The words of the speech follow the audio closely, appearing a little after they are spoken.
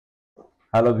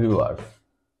Hello viewers,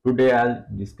 today I'll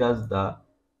discuss the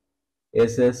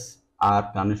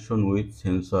SSR connection with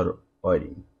sensor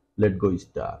wiring. Let's go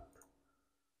start.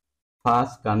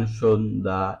 First connection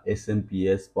the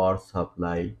SMPS power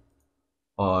supply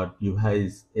or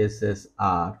device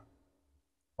SSR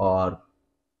or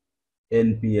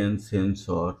NPN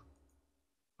sensor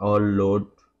or load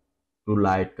to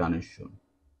light connection.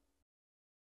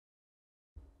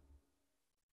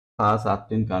 First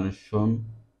earthing connection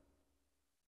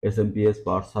SMPS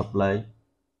power supply,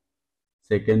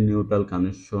 second neutral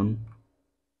connection,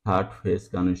 third phase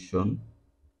connection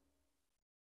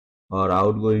or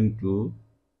outgoing to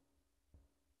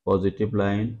positive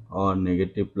line or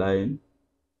negative line,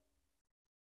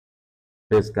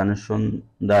 phase connection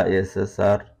the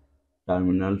SSR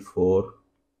terminal 4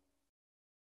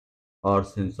 or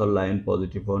sensor line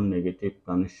positive or negative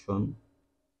connection,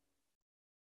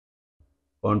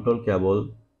 control cable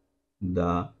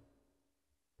the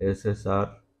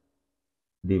SSR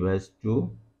device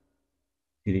to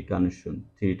 3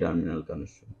 terminal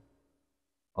connection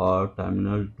or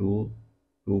terminal 2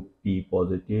 to P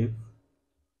positive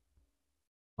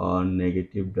or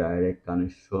negative direct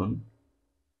connection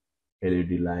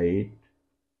LED light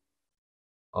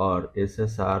or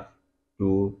SSR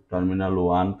to terminal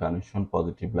 1 connection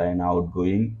positive line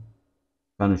outgoing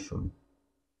connection.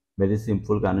 Very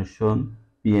simple connection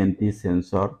PNP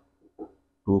sensor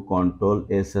to control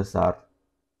SSR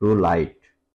to light.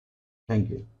 Thank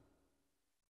you.